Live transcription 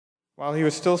While he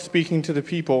was still speaking to the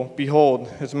people, behold,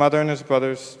 his mother and his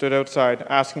brothers stood outside,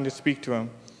 asking to speak to him.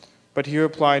 But he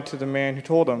replied to the man who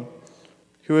told him,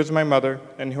 "Who is my mother,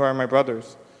 and who are my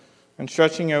brothers?" And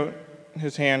stretching out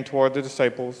his hand toward the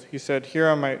disciples, he said, "Here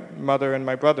are my mother and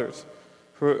my brothers.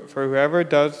 For whoever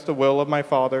does the will of my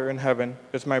Father in heaven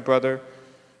is my brother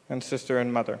and sister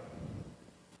and mother."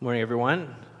 Morning,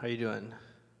 everyone. How you doing?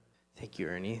 Thank you,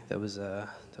 Ernie. That was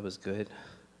good.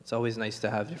 It's always nice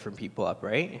to have different people up,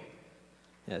 right?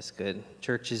 Yeah, it's good.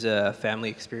 Church is a family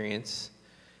experience,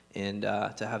 and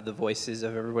to have the voices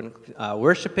of everyone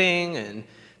worshiping and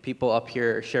people up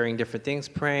here sharing different things,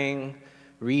 praying,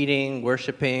 reading,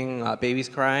 worshiping, babies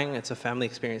crying, it's a family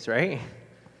experience, right?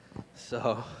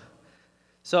 So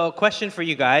question for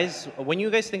you guys. When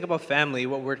you guys think about family,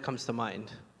 what word comes to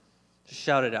mind? Just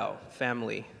shout it out.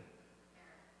 Family.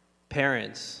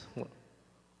 Parents.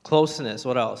 Closeness.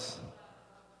 What else?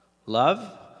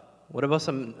 Love? What about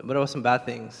some bad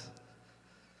things?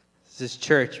 This is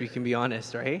church, we can be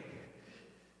honest, right?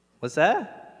 What's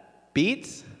that?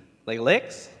 Beats? Like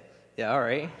licks? Yeah, all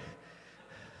right.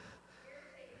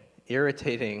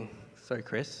 Irritating. Sorry,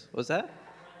 Chris. What's that?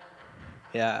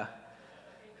 Yeah.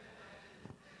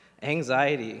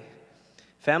 Anxiety.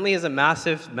 Family is a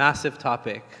massive, massive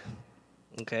topic.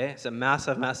 Okay? It's a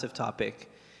massive, massive topic.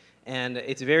 And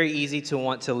it's very easy to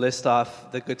want to list off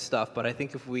the good stuff, but I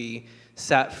think if we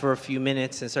sat for a few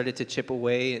minutes and started to chip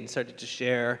away and started to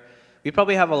share, we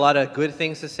probably have a lot of good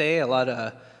things to say, a lot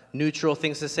of neutral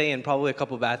things to say, and probably a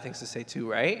couple bad things to say too,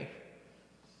 right?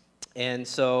 And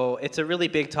so it's a really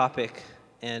big topic.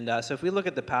 And so if we look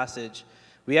at the passage,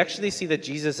 we actually see that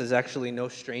Jesus is actually no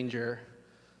stranger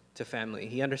to family.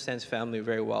 He understands family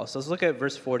very well. So let's look at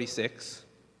verse 46.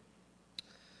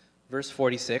 Verse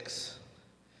 46.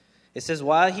 It says,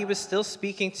 "While he was still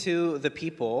speaking to the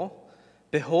people,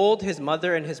 behold, his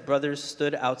mother and his brothers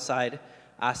stood outside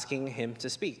asking to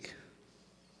speak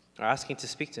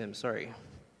to him, sorry.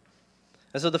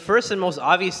 And so the first and most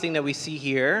obvious thing that we see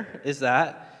here is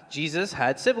that Jesus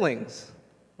had siblings,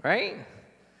 right?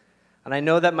 And I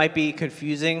know that might be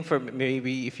confusing for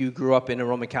maybe if you grew up in a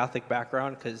Roman Catholic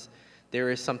background, because there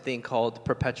is something called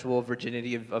perpetual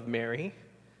virginity of Mary,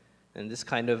 and this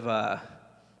kind of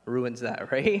ruins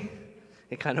that, right?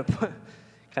 It kind of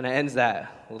ends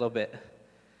that a little bit.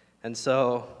 And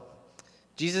so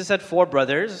Jesus had 4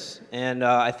 brothers, and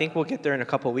I think we'll get there in a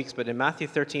couple of weeks, but in Matthew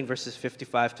 13, verses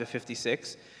 55 to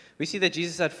 56, we see that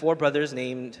Jesus had 4 brothers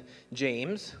named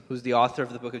James, who's the author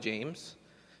of the book of James,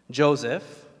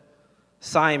 Joseph,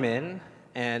 Simon,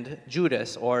 and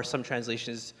Judas, or some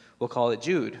translations will call it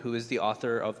Jude, who is the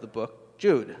author of the book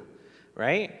Jude,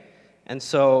 right? And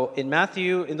so in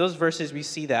Matthew, in those verses, we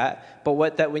see that. But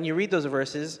when you read those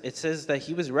verses, it says that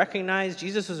Jesus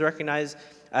was recognized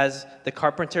as the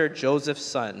carpenter Joseph's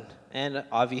son, and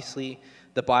obviously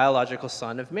the biological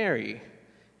son of Mary.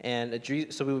 And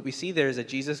so what we see there is that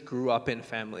Jesus grew up in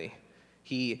family.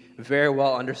 He very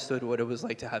well understood what it was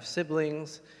like to have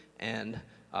siblings and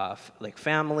like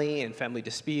family and family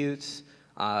disputes.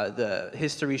 The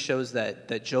history shows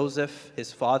that Joseph,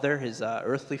 his father, his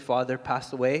earthly father,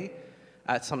 passed away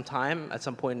at some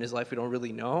point in his life. We don't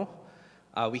really know.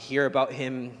 We hear about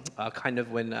him kind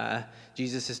of when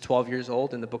Jesus is 12 years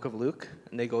old in the book of Luke,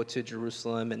 and they go to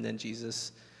Jerusalem, and then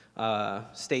Jesus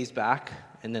stays back,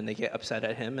 and then they get upset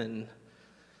at him, and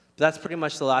that's pretty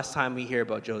much the last time we hear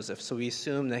about Joseph. So we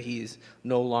assume that he's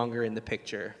no longer in the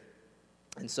picture.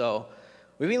 And so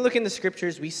when we look in the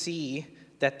scriptures, we see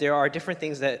that there are different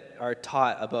things that are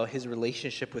taught about his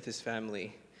relationship with his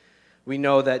family. We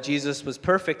know that Jesus was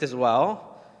perfect as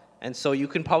well, and so you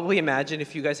can probably imagine,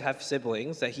 if you guys have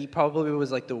siblings, that he probably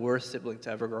was like the worst sibling to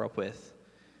ever grow up with.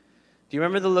 Do you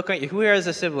remember the look on you? Who here has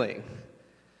a sibling?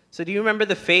 So do you remember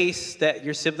the face that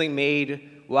your sibling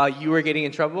made while you were getting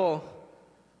in trouble?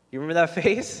 You remember that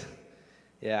face?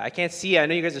 Yeah, I can't see it. I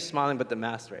know you guys are smiling, but the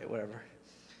mask, right? Whatever.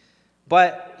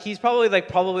 But he's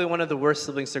probably one of the worst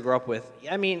siblings to grow up with.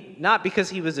 I mean, not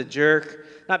because he was a jerk,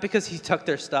 not because he took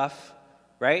their stuff,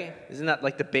 right? Isn't that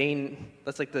like the bane?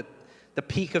 That's like the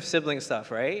peak of sibling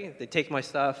stuff, right? They take my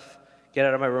stuff, get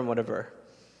out of my room, whatever.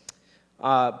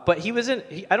 But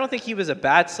I don't think he was a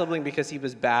bad sibling because he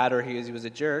was bad or he was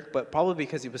a jerk, but probably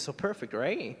because he was so perfect,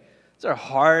 right? Those are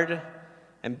hard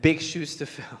and big shoes to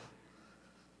fill.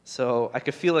 So I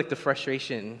could feel like the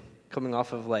frustration coming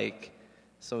off of like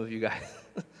some of you guys.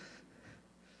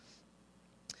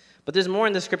 But there's more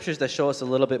in the scriptures that show us a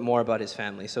little bit more about his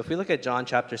family. So if we look at John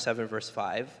chapter 7, verse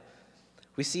 5,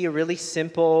 we see a really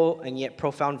simple and yet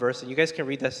profound verse. And you guys can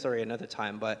read that story another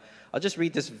time, but I'll just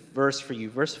read this verse for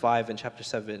you. Verse 5 in chapter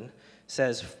 7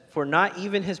 says, "For not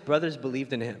even his brothers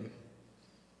believed in him.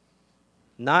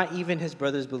 Not even his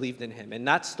brothers believed in him. And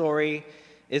that story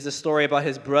is a story about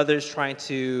his brothers trying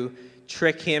to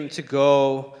trick him to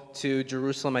go to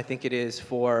Jerusalem, I think it is,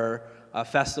 for a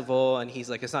festival. And he's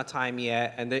like, it's not time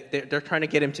yet. And they're trying to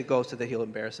get him to go so that he'll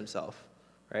embarrass himself,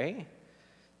 right?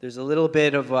 There's a little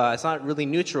bit of, it's not really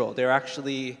neutral. They're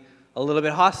actually a little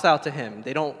bit hostile to him.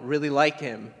 They don't really like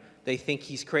him. They think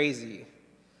he's crazy.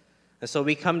 And so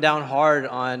we come down hard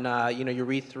on, you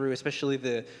read through, especially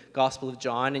the Gospel of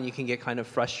John, and you can get kind of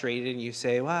frustrated, and you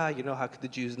say, wow, how could the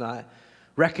Jews not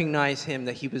recognize him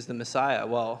that he was the Messiah?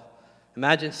 Well,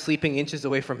 imagine sleeping inches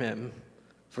away from him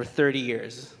for 30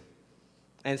 years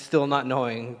and still not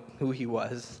knowing who he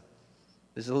was.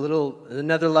 There's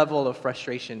another level of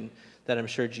frustration that I'm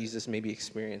sure Jesus maybe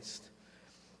experienced.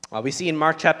 We see in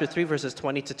Mark chapter 3, verses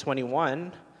 20 to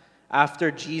 21, after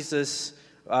Jesus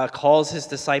calls his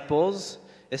disciples,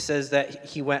 it says that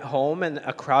he went home and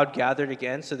a crowd gathered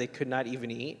again, so they could not even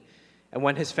eat. And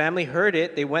when his family heard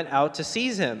it, they went out to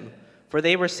seize him, for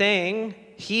they were saying,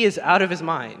 he is out of his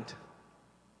mind.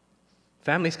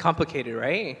 Family's complicated,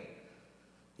 right?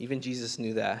 Even Jesus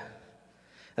knew that.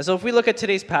 And so if we look at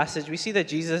today's passage, we see that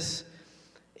Jesus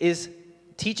is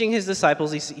teaching his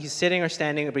disciples. He's sitting or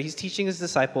standing, but he's teaching his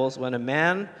disciples when a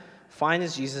man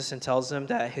finds Jesus and tells him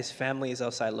that his family is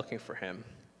outside looking for him.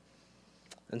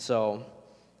 And so,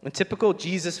 in typical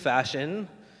Jesus fashion,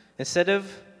 instead of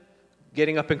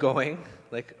getting up and going,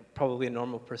 like probably a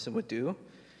normal person would do,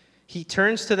 he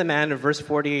turns to the man in verse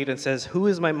 48 and says, who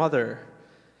is my mother?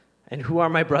 And who are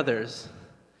my brothers?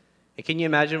 And can you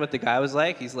imagine what the guy was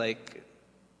like? He's like,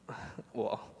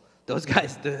 well, those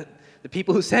guys, the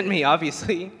people who sent me,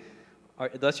 obviously,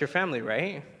 that's your family,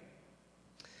 right?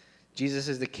 Jesus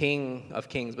is the King of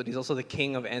kings, but he's also the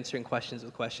king of answering questions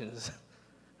with questions,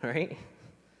 right?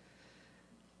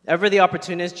 Ever the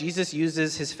opportunist, Jesus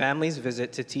uses his family's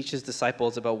visit to teach his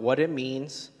disciples about what it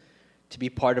means to be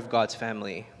part of God's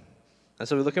family. And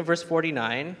so we look at verse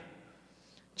 49.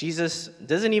 Jesus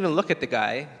doesn't even look at the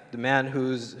guy, the man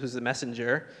who's the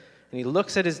messenger, and he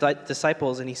looks at his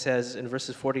disciples and he says in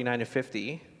verses 49 and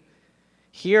 50,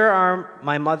 here are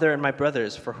my mother and my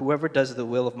brothers, for whoever does the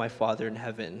will of my Father in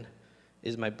heaven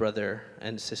is my brother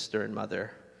and sister and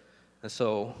mother. And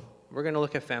so we're going to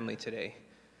look at family today.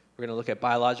 We're going to look at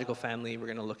biological family. We're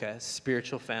going to look at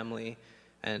spiritual family.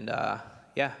 And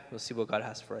we'll see what God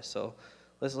has for us. So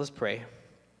let's pray.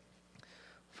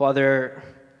 Father,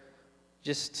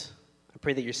 I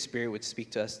pray that your Spirit would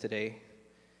speak to us today,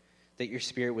 that your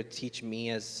Spirit would teach me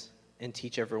and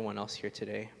teach everyone else here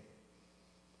today.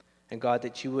 And God,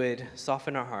 that you would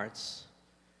soften our hearts,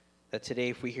 that today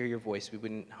if we hear your voice, we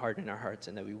wouldn't harden our hearts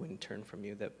and that we wouldn't turn from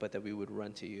you, but that we would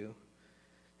run to you,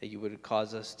 that you would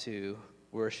cause us to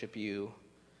worship you,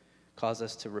 cause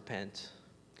us to repent,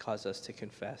 cause us to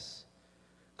confess,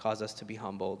 cause us to be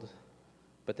humbled,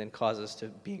 but then cause us to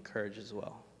be encouraged as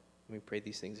well. We pray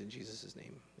these things in Jesus'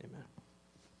 name. Amen.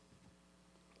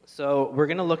 So we're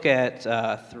going to look at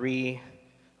three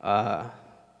kind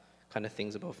of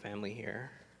things about family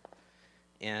here.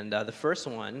 And the first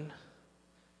one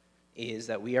is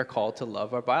that we are called to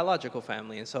love our biological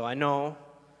family. And so I know,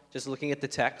 just looking at the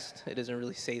text, it doesn't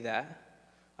really say that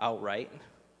outright.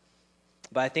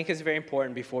 But I think it's very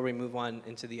important before we move on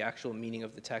into the actual meaning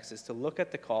of the text is to look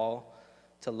at the call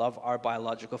to love our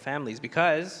biological families,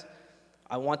 because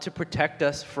I want to protect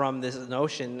us from this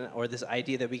notion or this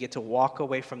idea that we get to walk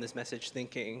away from this message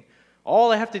thinking,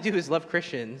 all I have to do is love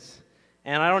Christians,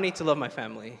 and I don't need to love my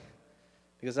family.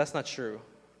 Because that's not true.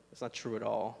 That's not true at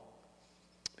all.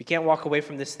 We can't walk away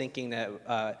from this thinking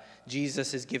that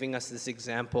Jesus is giving us this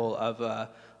example of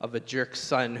a jerk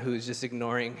son who's just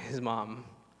ignoring his mom.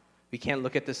 We can't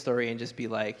look at the story and just be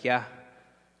like, yeah,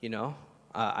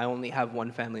 I only have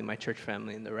one family, my church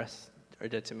family, and the rest are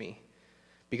dead to me.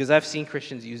 Because I've seen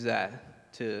Christians use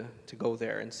that to go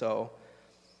there. And so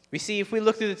we see, if we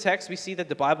look through the text, we see that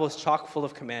the Bible is chock full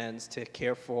of commands to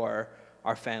care for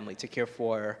our family, to care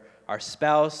for our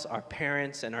spouse, our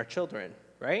parents, and our children,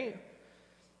 right?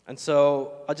 And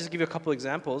so I'll just give you a couple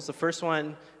examples. The first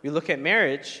one, we look at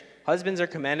marriage. Husbands are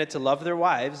commanded to love their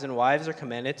wives, and wives are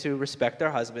commanded to respect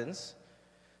their husbands.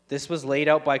 This was laid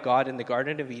out by God in the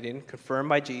Garden of Eden, confirmed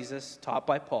by Jesus, taught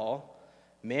by Paul.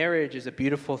 Marriage is a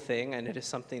beautiful thing, and it is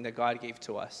something that God gave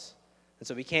to us. And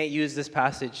so we can't use this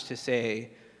passage to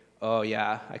say, oh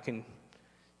yeah, I can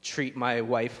treat my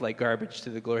wife like garbage to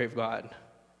the glory of God.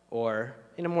 Or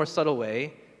in a more subtle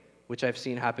way, which I've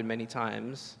seen happen many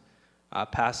times,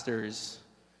 pastors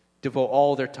devote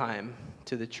all their time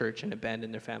to the church and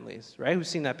abandon their families, right? Who's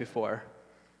seen that before,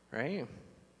 right?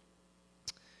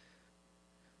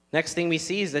 Next thing we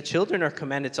see is that children are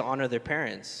commanded to honor their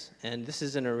parents. And this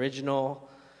is an original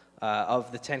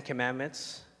of the Ten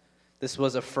Commandments. This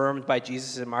was affirmed by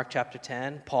Jesus in Mark chapter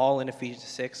 10, Paul in Ephesians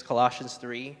 6, Colossians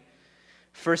 3.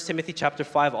 1 Timothy chapter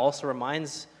 5 also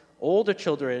reminds older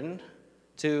children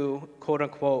to, quote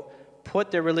unquote,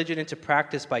 put their religion into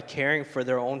practice by caring for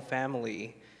their own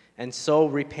family and so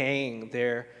repaying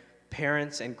their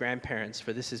parents and grandparents,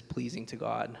 for this is pleasing to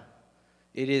God.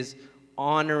 It is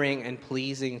honoring and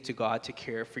pleasing to God to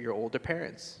care for your older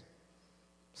parents.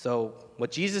 So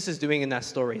what Jesus is doing in that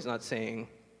story, he's not saying,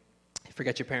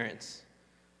 forget your parents.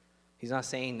 He's not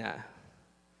saying that.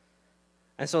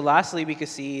 And so lastly, we could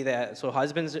see that, so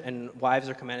husbands and wives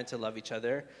are commanded to love each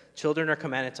other. Children are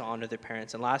commanded to honor their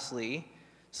parents. And lastly,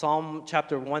 Psalm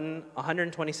chapter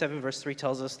 127 verse 3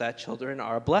 tells us that children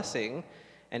are a blessing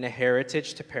and a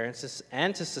heritage to parents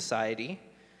and to society.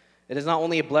 It is not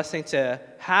only a blessing to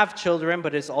have children,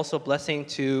 but it's also a blessing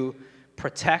to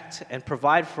protect and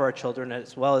provide for our children,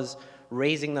 as well as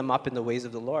raising them up in the ways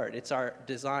of the Lord. It's our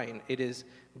design. It is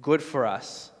good for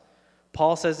us.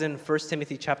 Paul says in 1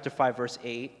 Timothy chapter 5, verse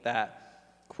 8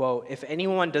 that, quote, if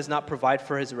anyone does not provide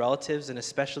for his relatives, and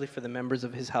especially for the members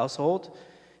of his household,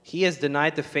 he has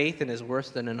denied the faith and is worse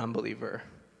than an unbeliever.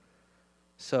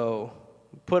 So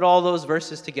put all those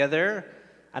verses together,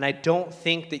 and I don't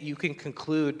think that you can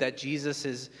conclude that Jesus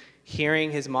is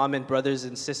hearing his mom and brothers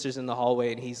and sisters in the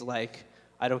hallway, and he's like,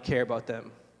 I don't care about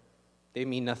them. They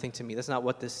mean nothing to me. This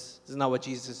is not what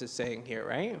Jesus is saying here,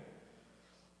 right?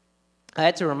 I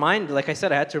had to remind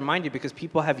you because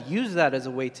people have used that as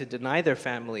a way to deny their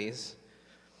families.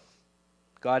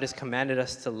 God has commanded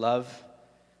us to love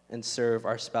and serve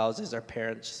our spouses, our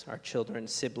parents, our children,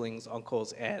 siblings,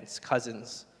 uncles, aunts,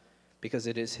 cousins, because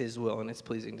it is his will and it's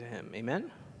pleasing to him. Amen?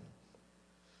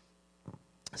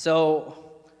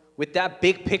 So, with that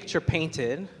big picture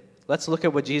painted, let's look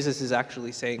at what Jesus is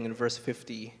actually saying in verse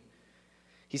 50.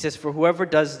 He says, for whoever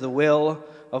does the will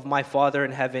of my Father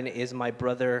in heaven is my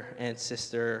brother and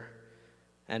sister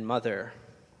and mother.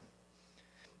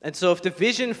 And so if the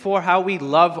vision for how we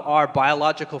love our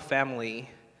biological family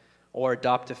or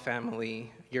adoptive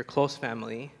family, your close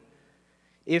family,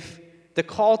 if the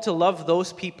call to love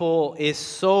those people is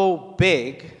so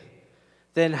big,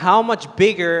 then how much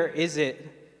bigger is it?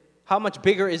 How much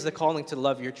bigger is the calling to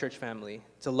love your church family,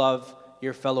 to love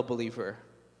your fellow believer,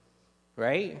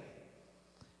 right?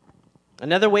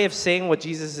 Another way of saying what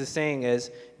Jesus is saying is,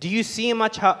 do you see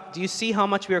how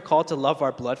much we are called to love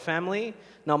our blood family?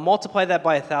 Now multiply that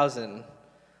by 1,000.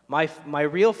 My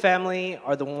real family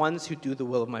are the ones who do the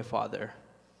will of my Father.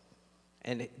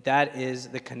 And that is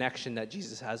the connection that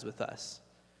Jesus has with us.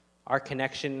 Our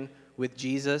connection with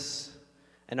Jesus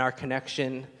and our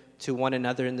connection to one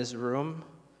another in this room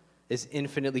is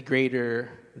infinitely greater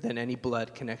than any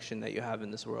blood connection that you have in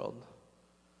this world,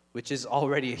 which is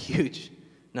already a huge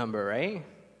number, right?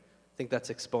 I think that's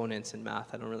exponents in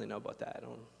math. I don't really know about that.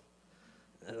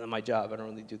 That's not my job. I don't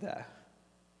really do that.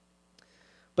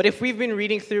 But if we've been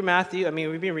reading through Matthew,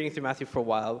 we've been reading through Matthew for a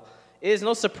while, it is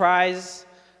no surprise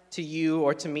to you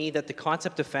or to me that the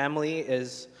concept of family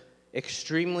is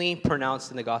extremely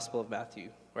pronounced in the Gospel of Matthew,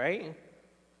 right?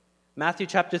 Matthew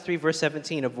chapter 3, verse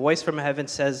 17, a voice from heaven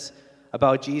says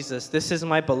about Jesus, this is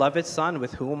my beloved Son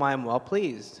with whom I am well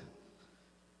pleased.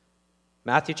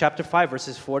 Matthew chapter 5,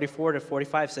 verses 44 to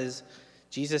 45 says,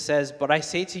 Jesus says, but I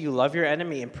say to you, love your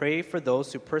enemy and pray for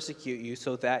those who persecute you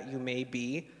so that you may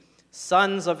be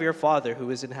sons of your Father who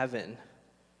is in heaven.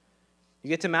 You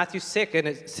get to Matthew 6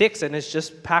 and it's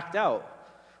just packed out.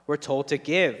 We're told to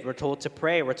give, we're told to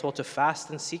pray, we're told to fast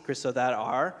in secret so that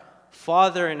our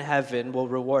Father in heaven will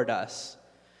reward us.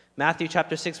 Matthew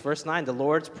chapter 6, verse 9, the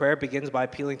Lord's Prayer begins by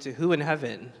appealing to who in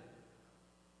heaven?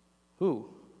 Who?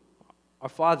 Our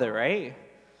Father, right?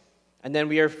 And then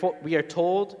we are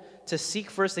told to seek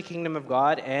first the kingdom of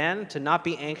God and to not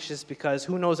be anxious because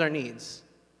who knows our needs?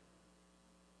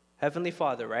 Heavenly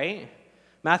Father, right?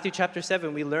 Matthew chapter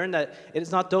 7, we learn that it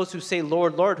is not those who say,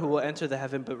 Lord, Lord, who will enter the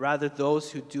heaven, but rather those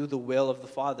who do the will of the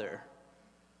Father.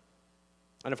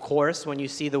 And of course, when you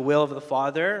see the will of the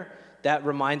Father, that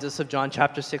reminds us of John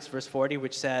chapter 6, verse 40,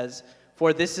 which says,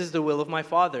 for this is the will of my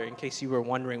Father, in case you were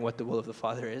wondering what the will of the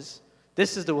Father is.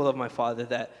 This is the will of my Father,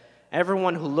 that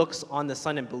everyone who looks on the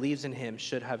Son and believes in him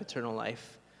should have eternal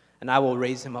life, and I will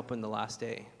raise him up in the last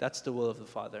day. That's the will of the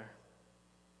Father.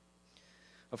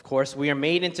 Of course, we are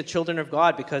made into children of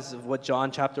God because of what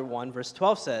John chapter 1, verse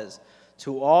 12 says.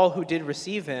 To all who did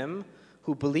receive him,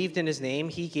 who believed in his name,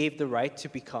 he gave the right to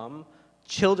become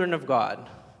children of God.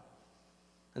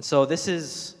 And so this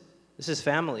is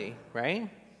family, right?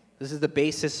 This is the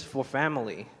basis for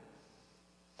family.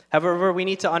 However, we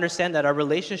need to understand that our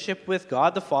relationship with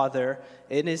God the Father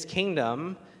in his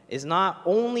kingdom is not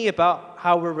only about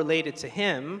how we're related to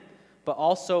him, but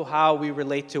also how we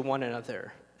relate to one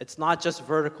another. It's not just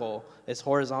vertical, it's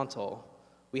horizontal.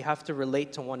 We have to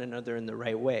relate to one another in the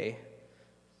right way.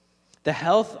 The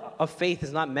health of faith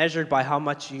is not measured by how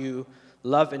much you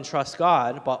love and trust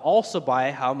God, but also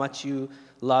by how much you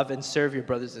love and serve your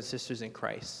brothers and sisters in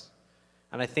Christ.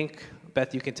 And I think,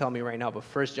 Beth, you can tell me right now, but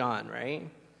 1 John, right?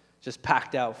 Just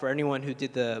packed out. For anyone who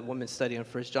did the women's study on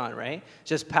 1 John, right?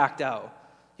 Just packed out.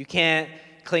 You can't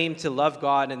claim to love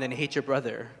God and then hate your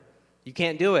brother. You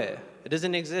can't do it. It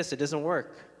doesn't exist. It doesn't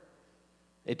work.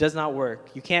 It does not work.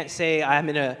 You can't say, I'm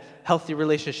in a healthy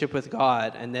relationship with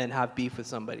God and then have beef with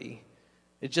somebody.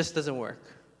 It just doesn't work.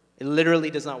 It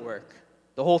literally does not work.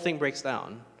 The whole thing breaks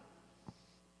down.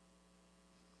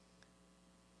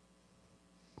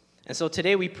 And so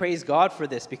today we praise God for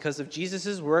this because of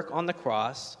Jesus' work on the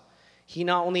cross. He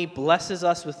not only blesses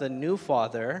us with a new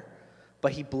father,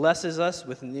 but he blesses us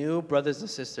with new brothers and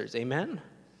sisters. Amen?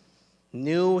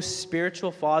 New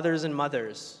spiritual fathers and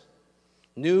mothers.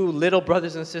 New little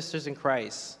brothers and sisters in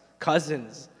Christ.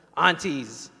 Cousins,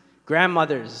 aunties,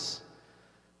 grandmothers.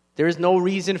 There is no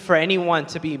reason for anyone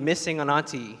to be missing an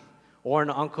auntie or an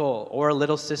uncle or a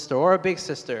little sister or a big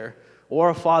sister or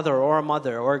a father or a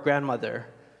mother or a grandmother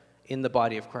in the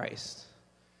body of Christ.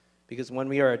 Because when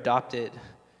we are adopted,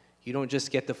 you don't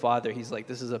just get the father. He's like,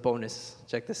 this is a bonus.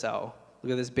 Check this out.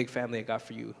 Look at this big family I got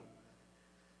for you.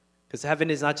 Because heaven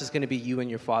is not just going to be you and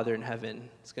your father in heaven.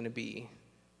 It's going to be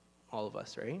all of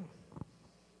us, right?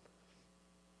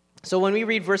 So when we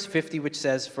read verse 50, which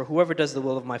says, for whoever does the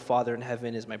will of my Father in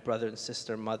heaven is my brother and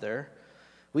sister and mother,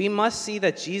 we must see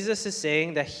that Jesus is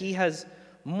saying that he has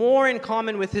more in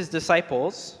common with his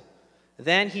disciples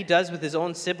than he does with his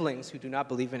own siblings who do not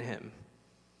believe in him.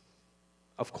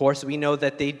 Of course, we know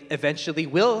that they eventually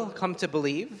will come to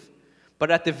believe,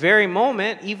 but at the very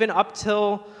moment, even up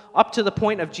to the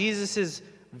point of Jesus'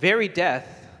 very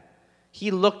death,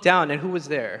 he looked down, and who was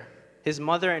there? His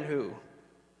mother and who?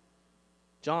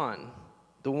 John,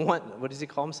 the one, what does he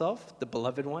call himself? The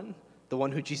beloved one? The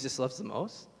one who Jesus loves the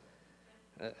most?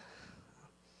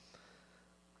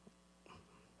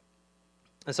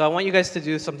 And so I want you guys to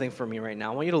do something for me right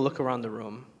now. I want you to look around the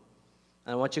room,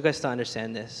 and I want you guys to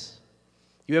understand this.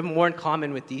 You have more in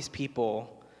common with these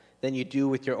people than you do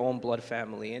with your own blood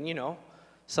family. And,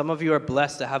 some of you are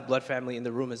blessed to have blood family in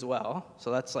the room as well.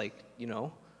 So that's like,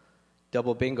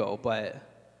 double bingo. But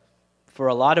for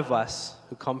a lot of us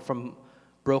who come from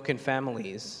broken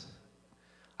families,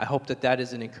 I hope that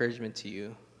is an encouragement to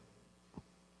you.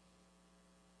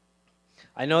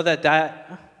 I know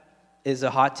that is a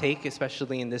hot take,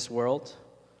 especially in this world,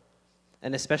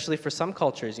 and especially for some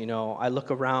cultures. I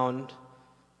look around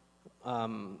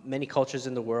many cultures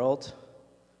in the world,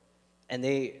 and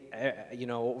they,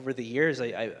 over the years,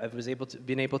 I was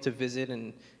been able to visit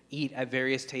and eat at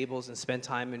various tables and spend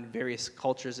time in various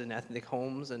cultures and ethnic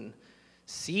homes and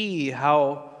see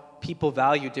how people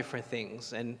value different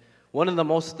things. And one of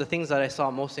the things that I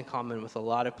saw most in common with a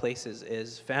lot of places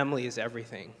is family is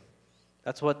everything.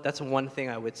 That's one thing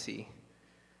I would see.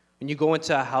 When you go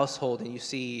into a household and you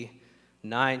see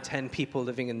 9, 10 people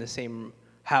living in the same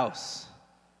house,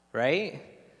 right?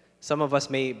 Some of us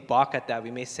may balk at that.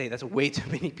 We may say that's way too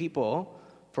many people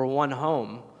for one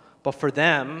home. But for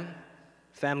them,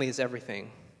 family is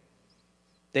everything.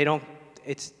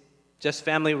 It's just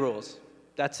family rules.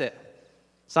 That's it.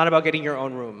 It's not about getting your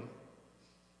own room.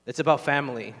 It's about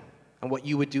family and what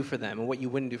you would do for them and what you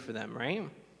wouldn't do for them, right?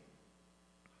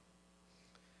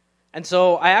 And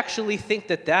so I actually think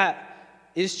that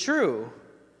is true,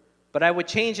 but I would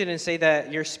change it and say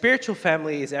that your spiritual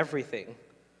family is everything.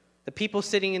 The people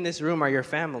sitting in this room are your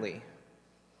family.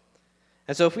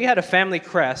 And so if we had a family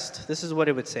crest, this is what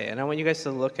it would say. And I want you guys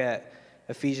to look at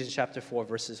Ephesians chapter 4,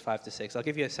 verses 5 to 6. I'll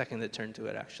give you a second to turn to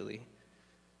it, actually.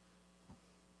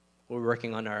 We're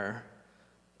working on our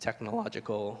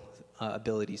technological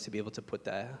abilities to be able to put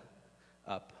that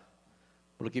up.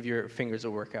 It'll give your fingers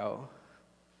a workout.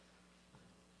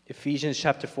 Ephesians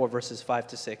chapter 4, verses 5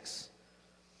 to 6.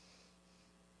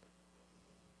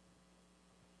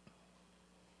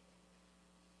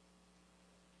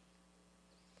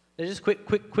 There's just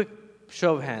quick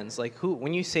show of hands. Like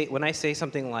when I say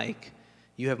something like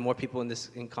you have more people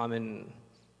in common,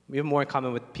 you have more in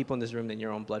common with people in this room than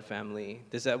your own blood family.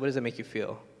 What does that make you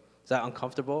feel? Is that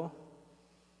uncomfortable?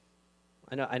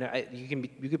 I know.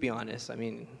 You could be honest. I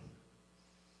mean,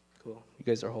 cool. You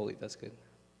guys are holy. That's good.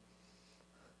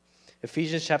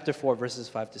 Ephesians chapter 4, verses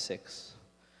 5 to 6.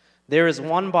 There is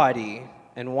one body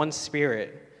and one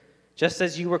spirit, just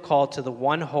as you were called to the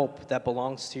one hope that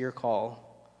belongs to your call.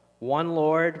 One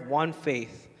Lord, one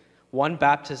faith, one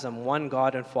baptism, one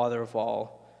God and Father of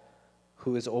all,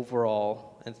 who is over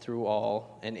all and through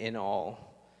all and in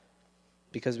all.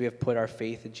 Because we have put our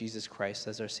faith in Jesus Christ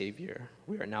as our Savior,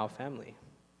 we are now family.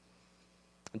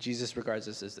 And Jesus regards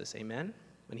us as this, amen?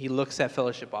 When he looks at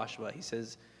Fellowship Oshawa, he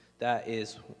says, that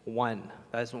is one.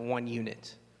 That is one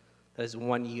unit. That is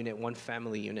one unit, one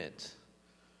family unit.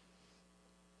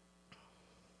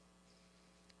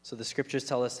 So the scriptures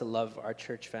tell us to love our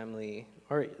church family,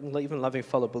 or even loving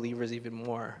fellow believers even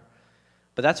more.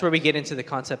 But that's where we get into the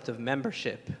concept of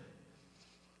membership.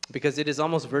 Because it is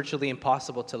almost virtually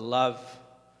impossible to love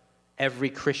every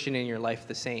Christian in your life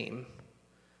the same,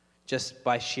 just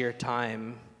by sheer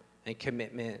time and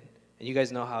commitment. And you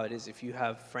guys know how it is. If you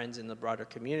have friends in the broader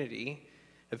community,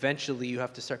 eventually you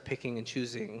have to start picking and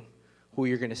choosing who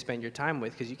you're going to spend your time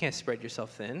with, because you can't spread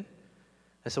yourself thin.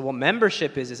 And so what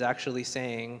membership is actually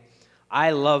saying,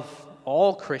 I love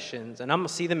all Christians, and I'm going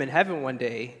to see them in heaven one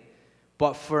day,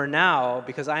 but for now,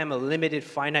 because I am a limited,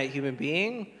 finite human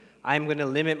being, I'm going to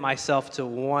limit myself to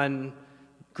one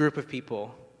group of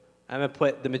people. I'm going to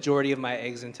put the majority of my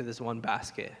eggs into this one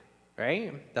basket,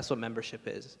 right? That's what membership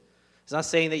is. It's not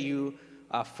saying that you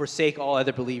forsake all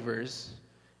other believers.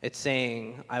 It's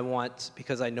saying, I want,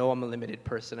 because I know I'm a limited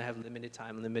person, I have limited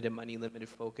time, limited money, limited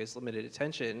focus, limited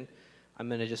attention, I'm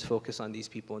going to just focus on these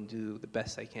people and do the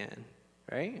best I can,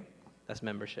 right? That's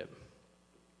membership.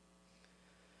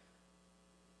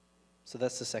 So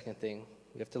that's the second thing.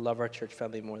 We have to love our church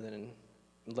family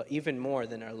even more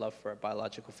than our love for our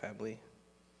biological family.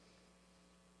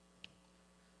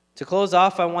 To close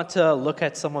off, I want to look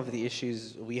at some of the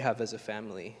issues we have as a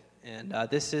family. And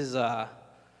this is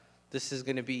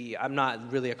going to be, I'm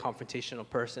not really a confrontational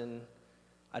person.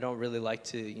 I don't really like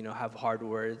to, have hard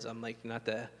words. I'm like not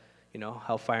the,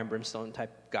 hellfire and brimstone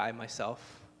type guy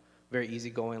myself. Very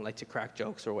easygoing, like to crack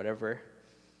jokes or whatever.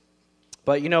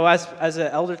 But, as an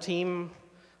elder team,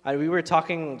 we were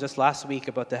talking just last week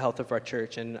about the health of our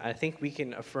church, and I think we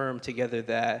can affirm together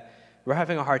that we're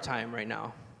having a hard time right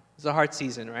now. It's a hard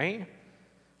season, right?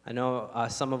 I know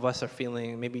some of us are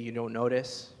feeling, maybe you don't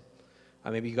notice,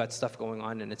 maybe you got stuff going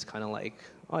on and it's kind of like,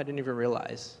 oh, I didn't even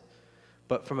realize.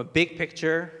 But from a big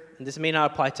picture, and this may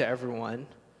not apply to everyone,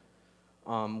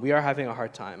 we are having a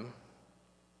hard time.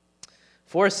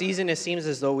 For a season, it seems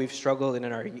as though we've struggled in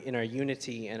our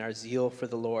unity and our zeal for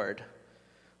the Lord.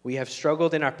 We have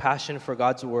struggled in our passion for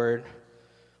God's word,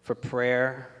 for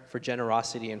prayer, for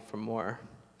generosity, and for more.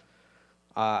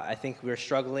 I think we're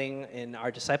struggling in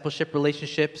our discipleship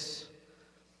relationships.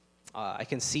 I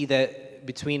can see that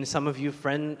between some of you,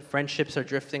 friendships are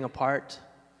drifting apart.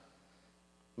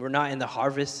 We're not in the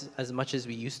harvest as much as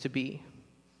we used to be.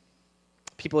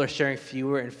 People are sharing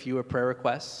fewer and fewer prayer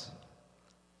requests.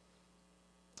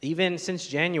 Even since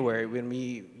January, when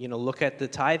we look at the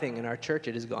tithing in our church,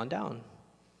 it has gone down.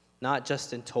 Not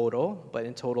just in total, but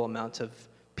in total amount of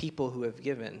people who have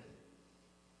given.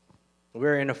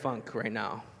 We're in a funk right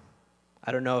now.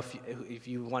 I don't know if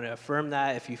you want to affirm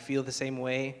that, if you feel the same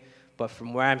way, but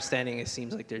from where I'm standing, it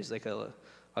seems like there's like a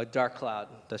dark cloud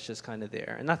that's just kind of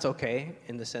there. And that's okay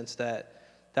in the sense that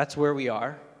that's where we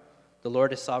are. The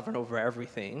Lord is sovereign over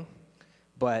everything,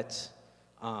 but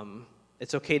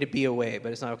it's okay to be away,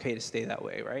 but it's not okay to stay that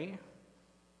way, right?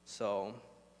 So,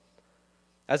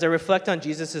 as I reflect on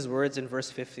Jesus' words in verse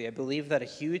 50, I believe that a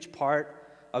huge part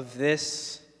of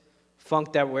this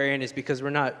funk that we're in is because we're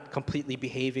not completely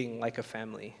behaving like a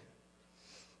family.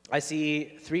 I see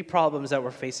 3 problems that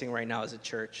we're facing right now as a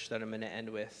church that I'm going to end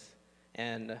with.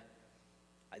 And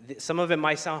some of it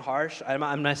might sound harsh.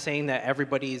 I'm not saying that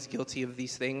everybody is guilty of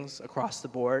these things across the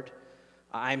board.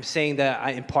 I'm saying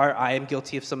that in part I am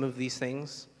guilty of some of these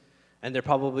things. And there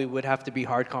probably would have to be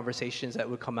hard conversations that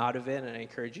would come out of it. And I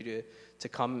encourage you to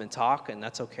come and talk, and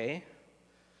that's okay.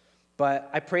 But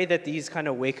I pray that these kind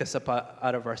of wake us up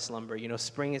out of our slumber.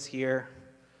 Spring is here.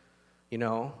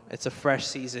 It's a fresh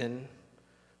season.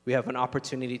 We have an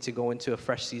opportunity to go into a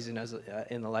fresh season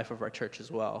in the life of our church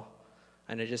as well.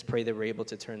 And I just pray that we're able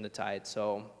to turn the tide.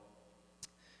 So,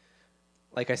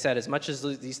 like I said, as much as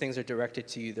these things are directed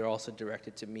to you, they're also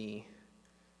directed to me.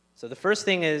 So the first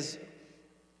thing is,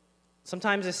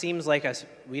 sometimes it seems like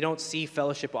we don't see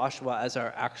Fellowship Oshawa as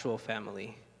our actual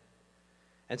family.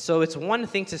 And so it's one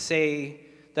thing to say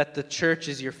that the church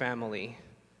is your family.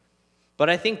 But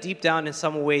I think deep down in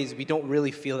some ways we don't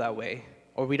really feel that way.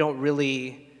 Or we don't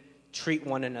really treat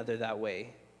one another that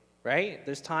way. Right?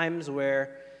 There's times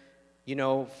where,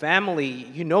 family,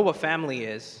 you know what family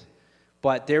is.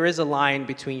 But there is a line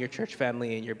between your church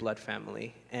family and your blood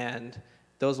family. And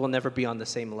those will never be on the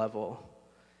same level.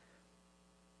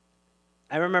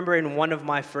 I remember in one of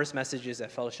my first messages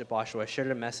at Fellowship Oshawa, I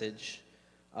shared a message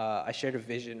I shared a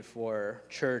vision for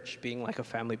church being like a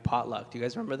family potluck. Do you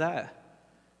guys remember that?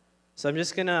 So I'm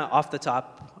just gonna, off the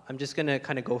top, I'm just gonna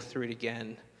kind of go through it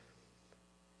again.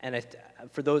 And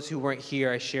for those who weren't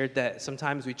here, I shared that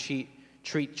sometimes we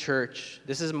treat church.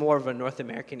 This is more of a North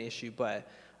American issue, but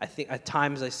I think at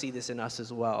times I see this in us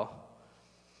as well.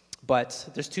 But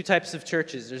there's two types of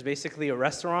churches. There's basically a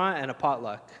restaurant and a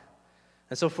potluck.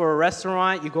 And so for a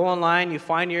restaurant, you go online, you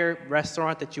find your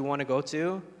restaurant that you want to go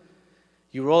to.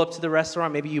 You roll up to the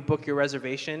restaurant, maybe you book your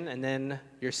reservation, and then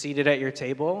you're seated at your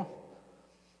table.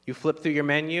 You flip through your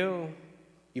menu,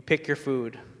 you pick your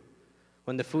food.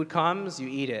 When the food comes, you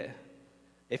eat it.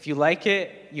 If you like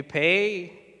it, you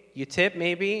pay, you tip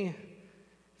maybe.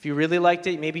 If you really liked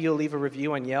it, maybe you'll leave a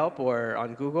review on Yelp or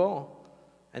on Google,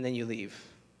 and then you leave,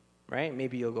 right?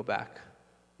 Maybe you'll go back.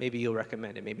 Maybe you'll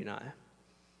recommend it, maybe not.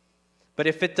 But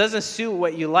if it doesn't suit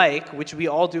what you like, which we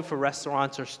all do for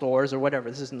restaurants or stores or whatever,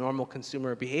 this is normal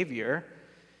consumer behavior,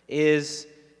 is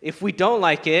if we don't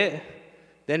like it,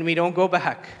 then we don't go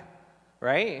back,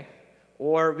 right?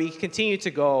 Or we continue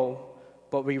to go,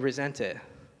 but we resent it.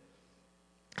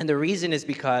 And the reason is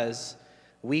because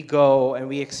we go and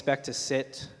we expect to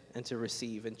sit and to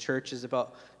receive, and church is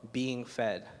about being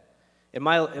fed. In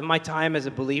my time as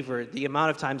a believer, the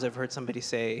amount of times I've heard somebody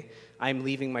say, I'm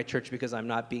leaving my church because I'm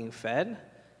not being fed,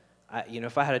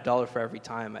 if I had $1 for every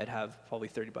time, I'd have probably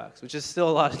 $30, which is still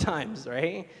a lot of times,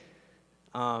 right?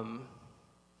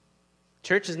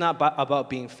 Church is not about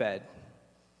being fed.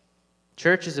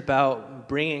 Church is about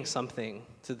bringing something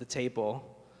to the table.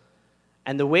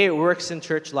 And the way it works in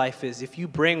church life is if you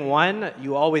bring one,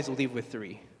 you always leave with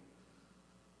 3.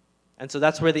 And so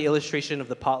that's where the illustration of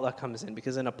the potluck comes in.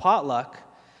 Because in a potluck,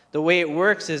 the way it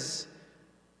works is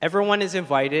everyone is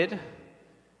invited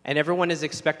and everyone is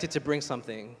expected to bring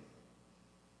something.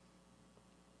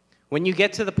 When you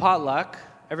get to the potluck,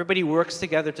 everybody works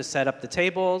together to set up the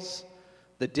tables,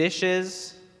 the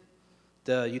dishes,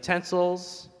 the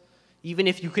utensils. Even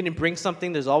if you couldn't bring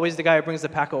something, there's always the guy who brings the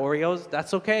pack of Oreos.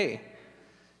 That's okay,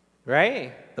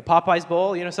 right? The Popeyes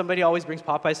bowl, somebody always brings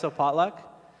Popeyes to a potluck.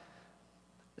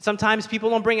 Sometimes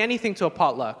people don't bring anything to a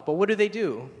potluck, but what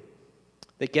do?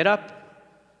 They get up,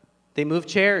 they move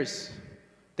chairs,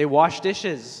 they wash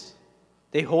dishes,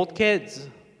 they hold kids,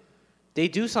 they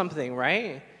do something,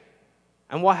 right?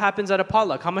 And what happens at a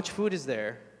potluck? How much food is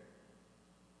there?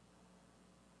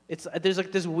 There's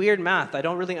like this weird math. I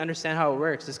don't really understand how it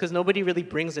works. It's because nobody really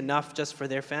brings enough just for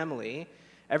their family.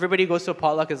 Everybody goes to a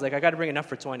potluck is like, I got to bring enough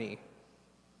for 20.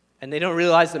 And they don't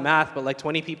realize the math, but like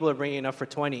 20 people are bringing enough for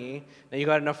 20. Now you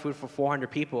got enough food for 400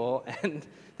 people, and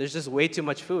there's just way too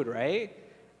much food, right?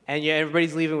 And yeah,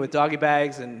 everybody's leaving with doggy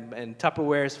bags and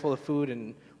Tupperwares full of food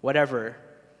and whatever,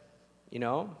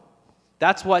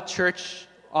 That's what church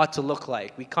ought to look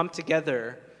like. We come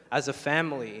together as a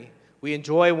family. We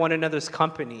enjoy one another's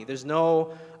company. There's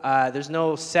no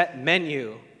set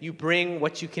menu. You bring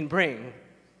what you can bring.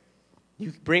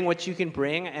 You bring what you can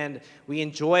bring, and we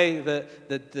enjoy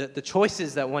the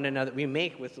choices that we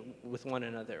make with one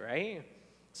another, right?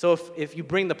 So if you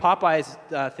bring the Popeyes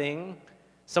thing,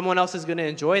 someone else is going to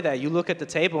enjoy that. You look at the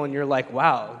table and you're like,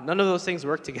 wow, none of those things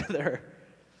work together.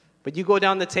 But you go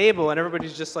down the table and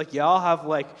everybody's just like, yeah, I'll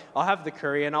have the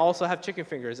curry, and I'll also have chicken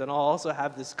fingers, and I'll also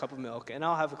have this cup of milk, and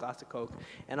I'll have a glass of Coke,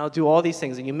 and I'll do all these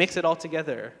things, and you mix it all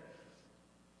together.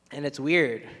 And it's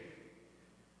weird,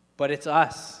 but it's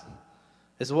us.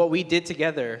 It's what we did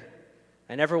together,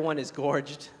 and everyone is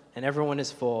gorged, and everyone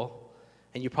is full,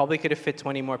 and you probably could have fit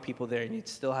 20 more people there, and you'd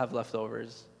still have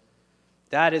leftovers.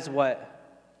 That is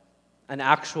what an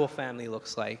actual family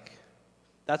looks like.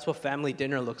 That's what family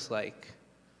dinner looks like.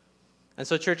 And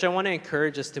so, church, I want to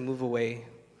encourage us to move away.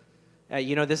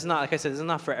 This is not, like I said, this is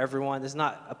not for everyone. This is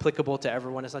not applicable to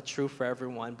everyone. It's not true for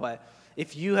everyone. But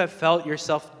if you have felt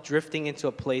yourself drifting into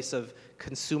a place of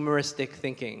consumeristic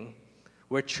thinking,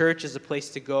 where church is a place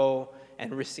to go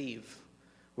and receive,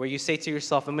 where you say to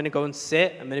yourself, I'm going to go and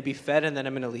sit, I'm going to be fed, and then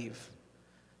I'm going to leave.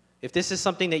 If this is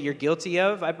something that you're guilty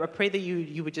of, I pray that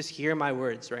you would just hear my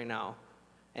words right now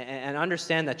and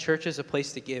understand that church is a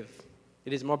place to give.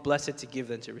 It is more blessed to give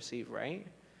than to receive, right?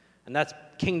 And that's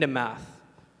kingdom math.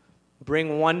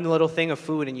 Bring one little thing of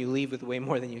food and you leave with way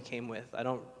more than you came with. I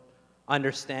don't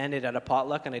understand it at a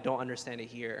potluck, and I don't understand it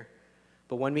here.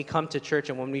 But when we come to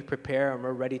church and when we prepare and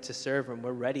we're ready to serve and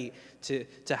we're ready to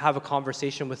have a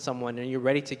conversation with someone and you're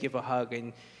ready to give a hug,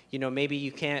 and maybe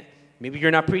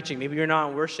you're not preaching, maybe you're not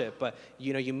in worship, but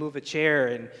you move a chair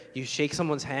and you shake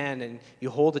someone's hand and you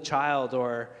hold a child,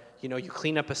 or you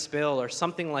clean up a spill or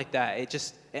something like that.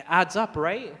 It adds up,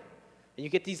 right? And you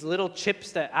get these little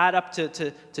chips that add up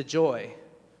to joy.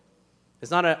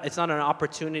 It's not an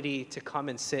opportunity to come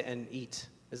and sit and eat.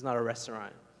 It's not a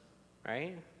restaurant,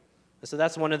 right? And so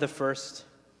that's one of the first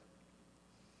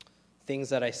things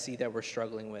that I see that we're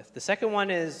struggling with. The second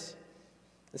one is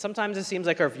sometimes it seems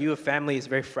like our view of family is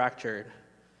very fractured.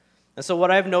 And so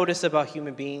what I've noticed about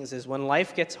human beings is when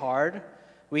life gets hard,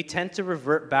 we tend to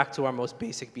revert back to our most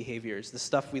basic behaviors, the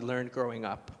stuff we learned growing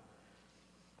up.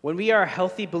 When we are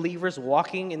healthy believers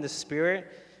walking in the Spirit,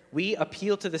 we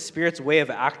appeal to the Spirit's way of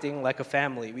acting like a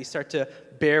family. We start to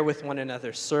bear with one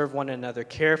another, serve one another,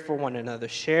 care for one another,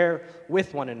 share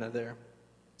with one another,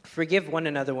 forgive one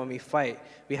another when we fight.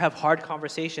 We have hard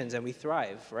conversations and we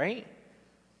thrive, right?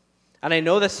 And I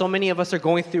know that so many of us are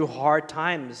going through hard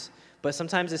times, but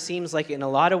sometimes it seems like in a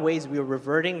lot of ways we are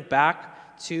reverting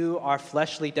back to our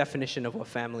fleshly definition of what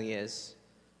family is.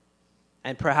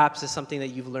 And perhaps it's something that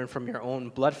you've learned from your own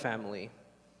blood family.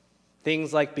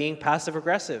 Things like being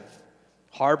passive-aggressive,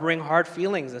 harboring hard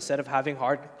feelings instead of having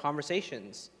hard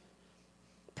conversations,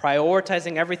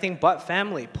 prioritizing everything but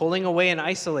family, pulling away and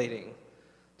isolating.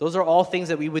 Those are all things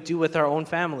that we would do with our own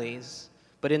families,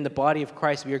 but in the body of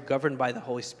Christ, we are governed by the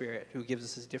Holy Spirit who gives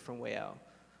us a different way out.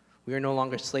 We are no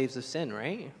longer slaves of sin,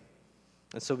 right?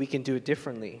 And so we can do it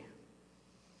differently.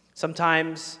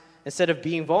 Sometimes, instead of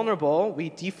being vulnerable, we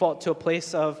default to a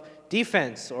place of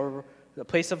defense or a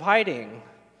place of hiding.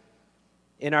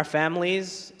 In our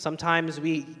families, sometimes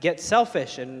we get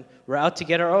selfish and we're out to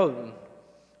get our own.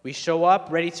 We show up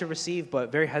ready to receive,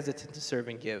 but very hesitant to serve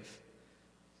and give.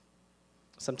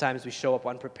 Sometimes we show up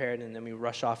unprepared and then we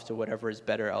rush off to whatever is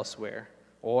better elsewhere.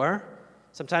 Or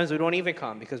sometimes we don't even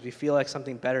come because we feel like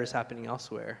something better is happening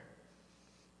elsewhere.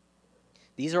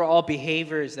 These are all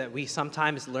behaviors that we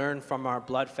sometimes learn from our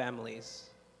blood families.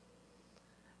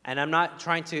 And I'm not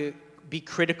trying to be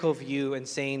critical of you and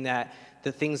saying that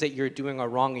the things that you're doing are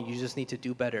wrong and you just need to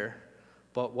do better.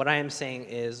 But what I am saying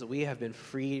is we have been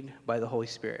freed by the Holy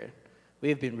Spirit. We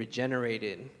have been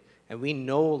regenerated, and we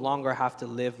no longer have to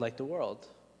live like the world.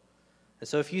 And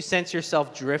so if you sense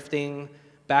yourself drifting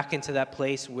back into that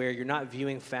place where you're not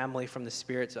viewing family from the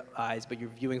Spirit's eyes, but you're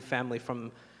viewing family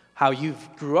from how you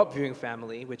grew up viewing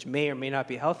family, which may or may not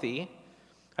be healthy,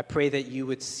 I pray that you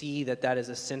would see that that is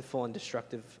a sinful and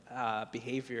destructive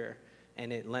behavior,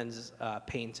 and it lends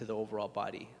pain to the overall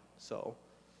body. So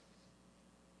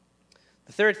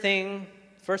the third thing,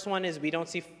 first one is we don't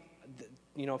see,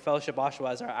 Fellowship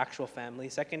Oshawa as our actual family.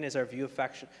 Second is our view of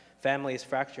family is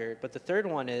fractured. But the third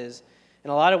one is, in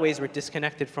a lot of ways, we're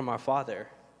disconnected from our Father.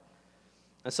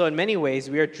 And so in many ways,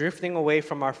 we are drifting away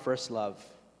from our first love.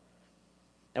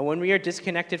 And when we are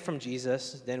disconnected from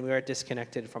Jesus, then we are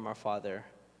disconnected from our Father.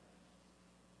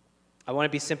 I want to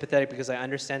be sympathetic because I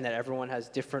understand that everyone has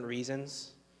different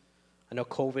reasons. I know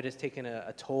COVID has taken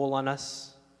a toll on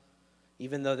us,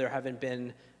 even though there haven't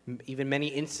been even many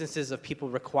instances of people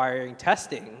requiring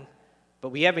testing, but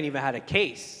we haven't even had a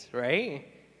case, right?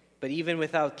 But even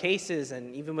without cases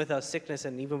and even without sickness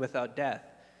and even without death,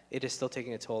 it is still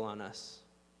taking a toll on us.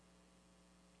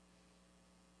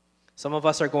 Some of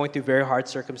us are going through very hard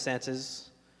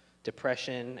circumstances,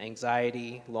 depression,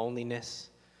 anxiety, loneliness.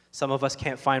 Some of us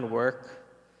can't find work.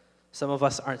 Some of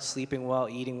us aren't sleeping well,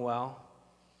 eating well.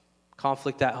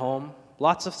 Conflict at home.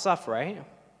 Lots of stuff, right?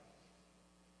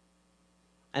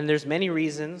 And there's many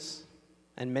reasons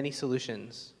and many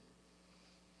solutions.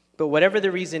 But whatever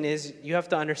the reason is, you have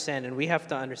to understand, and we have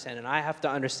to understand, and I have to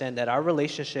understand that our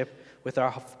relationship with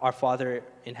our Father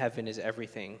in heaven is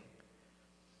everything.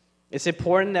 It's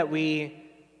important that we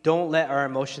don't let our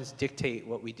emotions dictate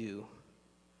what we do.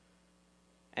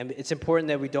 And it's important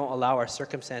that we don't allow our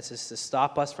circumstances to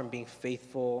stop us from being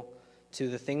faithful to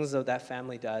the things that that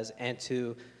family does and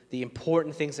to the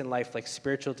important things in life like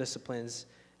spiritual disciplines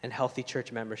and healthy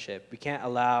church membership. We can't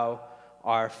allow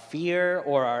our fear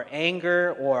or our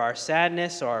anger or our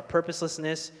sadness or our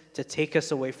purposelessness to take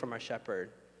us away from our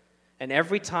shepherd. And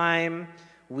every time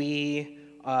we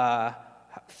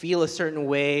feel a certain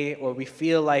way or we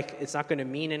feel like it's not going to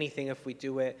mean anything if we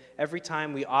do it, every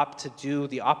time we opt to do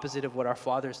the opposite of what our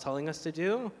Father is telling us to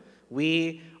do,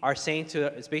 we are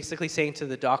it's basically saying to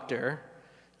the doctor,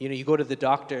 you go to the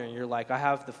doctor and you're like, I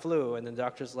have the flu, and the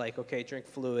doctor's like, okay, drink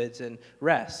fluids and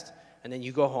rest. And then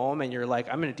you go home and you're like,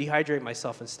 I'm going to dehydrate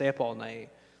myself and stay up all night.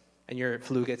 And your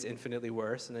flu gets infinitely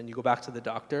worse. And then you go back to the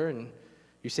doctor and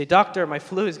you say, doctor, my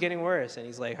flu is getting worse. And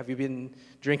he's like, have you been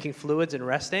drinking fluids and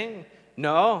resting?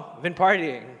 No, I've been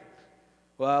partying.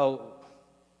 Well,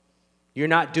 you're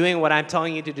not doing what I'm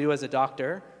telling you to do as a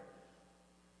doctor,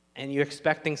 and you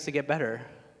expect things to get better.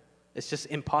 It's just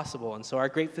impossible. And so our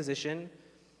great physician,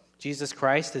 Jesus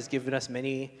Christ, has given us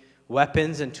many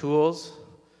weapons and tools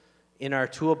in our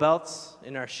tool belts,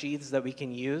 in our sheaths that we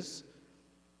can use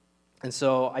And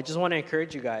so I just want to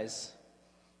encourage you guys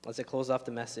as I close off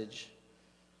the message.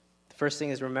 The first thing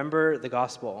is remember the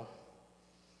gospel.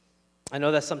 I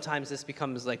know that sometimes this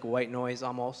becomes like white noise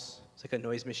almost. It's like a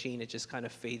noise machine. It just kind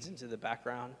of fades into the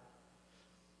background.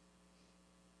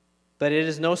 But it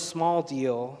is no small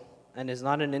deal and is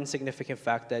not an insignificant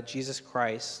fact that Jesus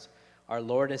Christ, our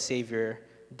Lord and Savior,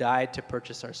 died to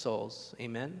purchase our souls.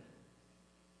 Amen?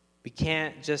 We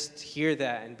can't just hear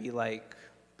that and be like,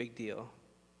 big deal.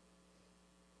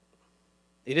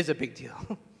 It is a big deal.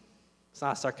 It's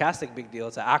not a sarcastic big deal.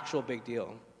 It's an actual big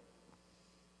deal.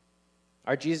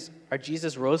 Our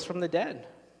Jesus rose from the dead.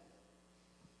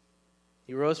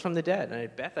 He rose from the dead.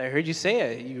 And Beth, I heard you say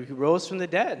it. He rose from the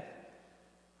dead.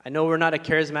 I know we're not a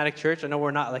charismatic church. I know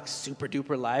we're not like super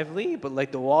duper lively, but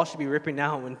like the wall should be ripping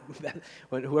down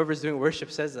when whoever's doing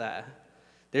worship says that.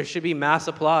 There should be mass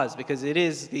applause because it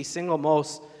is the single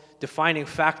most defining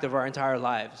fact of our entire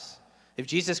lives. If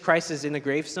Jesus Christ is in the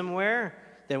grave somewhere,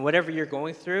 then whatever you're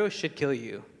going through should kill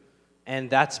you. And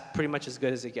that's pretty much as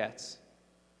good as it gets.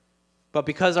 But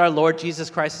because our Lord Jesus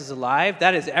Christ is alive,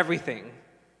 that is everything.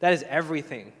 That is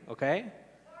everything, okay?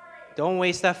 Don't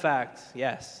waste that fact.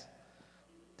 Yes.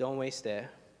 Don't waste it.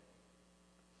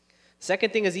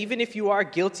 Second thing is, even if you are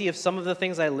guilty of some of the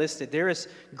things I listed, there is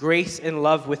grace and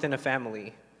love within a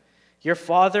family. Your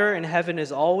Father in heaven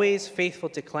is always faithful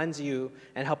to cleanse you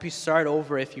and help you start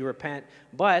over if you repent.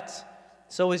 But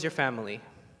so is your family.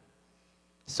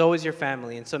 So is your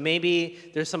family. And so maybe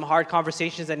there's some hard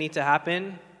conversations that need to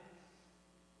happen.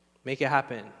 Make it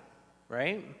happen,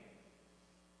 right?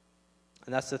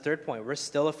 And that's the third point. We're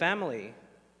still a family.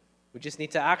 We just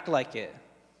need to act like it.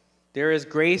 There is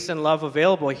grace and love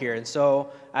available here. And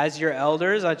so as your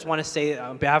elders, I just want to say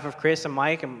on behalf of Chris and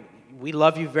Mike, we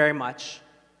love you very much.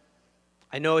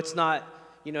 I know it's not,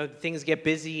 things get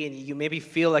busy and you maybe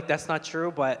feel like that's not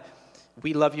true, but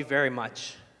we love you very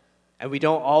much. And we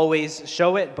don't always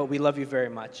show it, but we love you very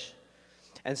much.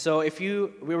 And so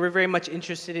we're very much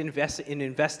interested in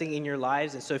investing in your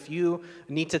lives. And so if you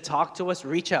need to talk to us,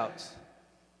 reach out.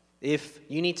 If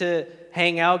you need to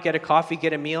hang out, get a coffee,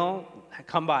 get a meal,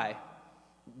 come by.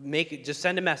 Just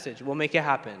send a message. We'll make it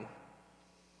happen.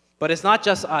 But it's not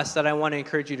just us that I want to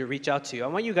encourage you to reach out to. I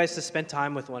want you guys to spend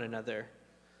time with one another.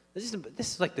 This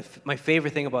is like my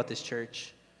favorite thing about this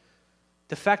church.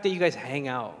 The fact that you guys hang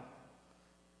out.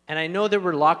 And I know there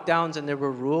were lockdowns and there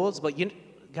were rules, but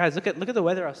guys, look at the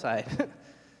weather outside.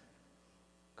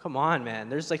 Come on, man.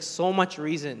 There's like so much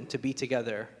reason to be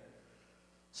together.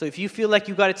 So if you feel like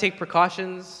you got to take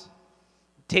precautions,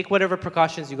 take whatever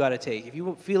precautions you got to take. If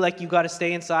you feel like you got to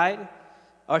stay inside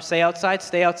or stay outside,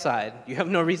 stay outside. You have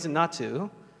no reason not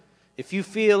to. If you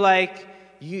feel like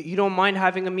you don't mind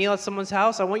having a meal at someone's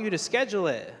house, I want you to schedule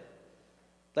it.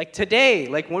 Like today,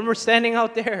 like when we're standing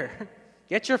out there,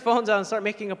 get your phones out and start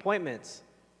making appointments.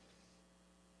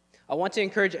 I want to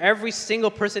encourage every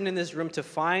single person in this room to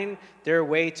find their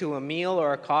way to a meal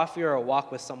or a coffee or a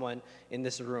walk with someone in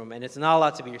this room. And it's not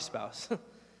allowed to be your spouse.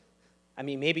 I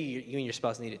mean, maybe you and your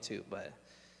spouse need it too, but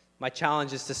my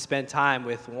challenge is to spend time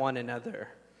with one another.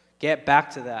 Get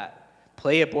back to that.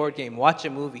 Play a board game, watch a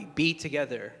movie, be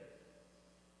together.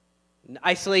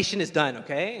 Isolation is done,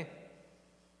 okay?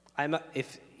 I'm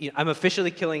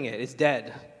officially killing it. It's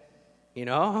dead.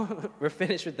 We're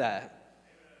finished with that.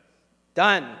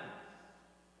 Done.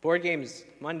 Board games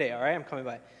Monday, all right? I'm coming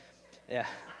by. Yeah.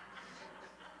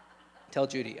 Tell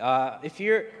Judy. If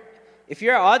you're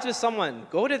at odds with someone,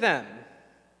 go to them.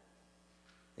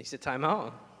 You said time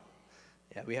out?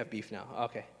 Yeah, we have beef now.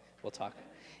 Okay, we'll talk.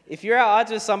 If you're at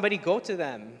odds with somebody, go to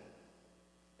them.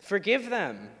 Forgive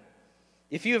them.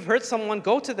 If you have hurt someone,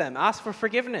 go to them. Ask for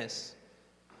forgiveness.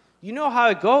 You know how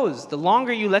it goes. The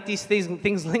longer you let these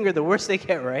things linger, the worse they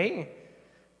get, right?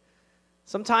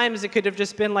 Sometimes it could have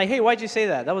just been like, hey, why'd you say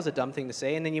that? That was a dumb thing to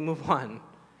say, and then you move on.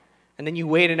 And then you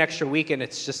wait an extra week, and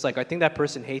it's just like, I think that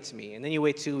person hates me. And then you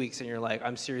wait 2 weeks, and you're like,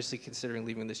 I'm seriously considering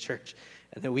leaving this church.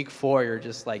 And then week 4, you're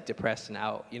just like depressed and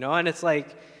out, And it's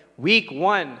like week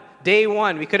 1, day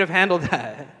 1, we could have handled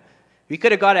that. We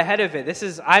could have got ahead of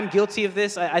it. I'm guilty of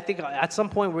this. I think at some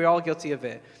point we're all guilty of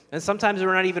it. And sometimes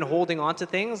we're not even holding on to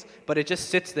things, but it just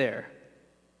sits there,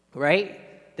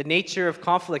 right? The nature of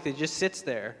conflict, it just sits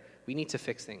there. We need to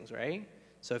fix things, right?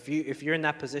 So if you're in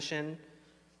that position,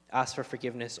 ask for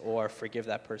forgiveness or forgive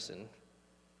that person.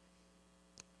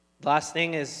 Last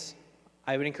thing is,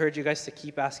 I would encourage you guys to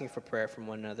keep asking for prayer from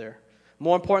one another.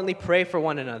 More importantly, pray for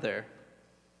one another.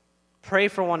 Pray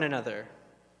for one another.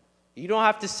 You don't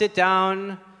have to sit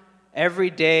down every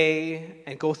day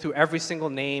and go through every single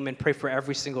name and pray for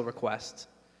every single request.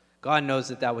 God knows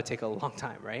that would take a long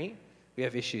time, right? We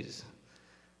have issues.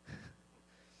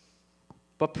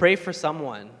 But pray for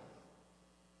someone.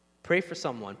 Pray for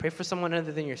someone. Pray for someone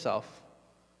other than yourself.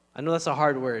 I know that's a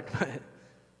hard word, but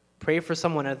pray for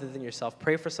someone other than yourself.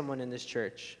 Pray for someone in this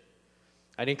church.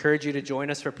 I'd encourage you to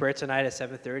join us for prayer tonight at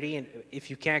 7:30. And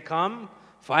if you can't come,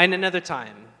 find another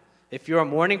time. If you're a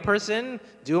morning person,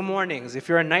 do mornings. If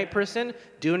you're a night person,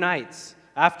 do nights.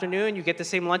 Afternoon, you get the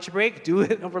same lunch break, do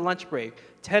it over lunch break.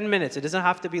 10 minutes. It doesn't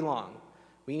have to be long.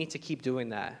 We need to keep doing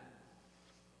that.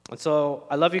 And so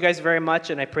I love you guys very much,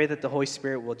 and I pray that the Holy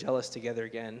Spirit will gel us together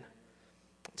again.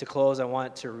 To close, I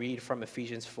want to read from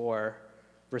Ephesians 4,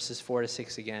 verses 4 to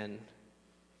 6 again.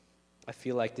 I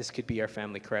feel like this could be our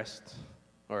family crest,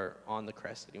 or on the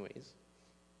crest anyways.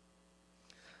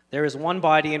 There is one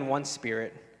body and one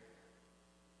Spirit,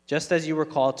 just as you were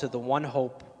called to the one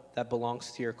hope that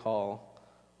belongs to your call,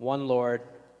 one Lord,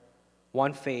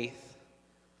 one faith,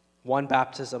 one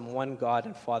baptism, one God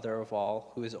and Father of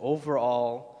all, who is over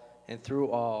all and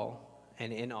through all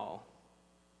and in all.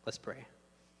 Let's pray.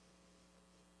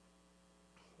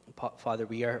 Father,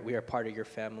 we are part of your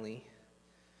family.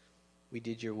 We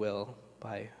did your will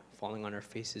by falling on our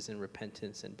faces in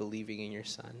repentance and believing in your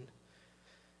Son.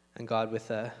 And God, with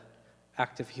an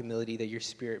act of humility that your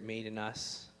Spirit made in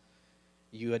us,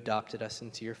 you adopted us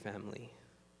into your family,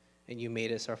 and you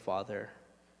made us our Father,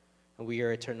 and we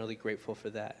are eternally grateful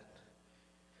for that.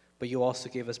 But you also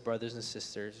gave us brothers and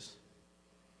sisters.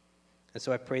 And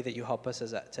so I pray that you help us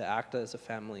to act as a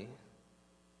family,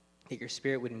 that your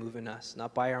Spirit would move in us,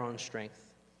 not by our own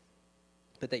strength,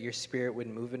 but that your Spirit would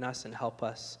move in us and help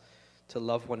us to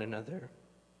love one another,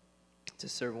 to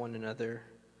serve one another,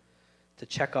 to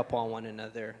check up on one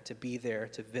another, to be there,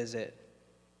 to visit,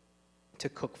 to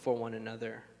cook for one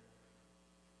another,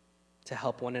 to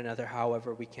help one another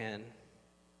however we can.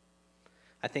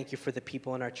 I thank you for the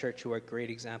people in our church who are great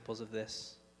examples of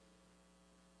this,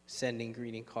 sending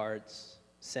greeting cards,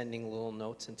 sending little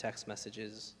notes and text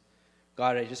messages.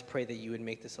 God, I just pray that you would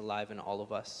make this alive in all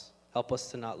of us. Help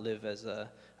us to not live as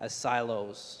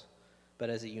silos, but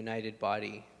as a united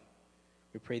body.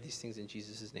 We pray these things in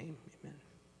Jesus' name. Amen.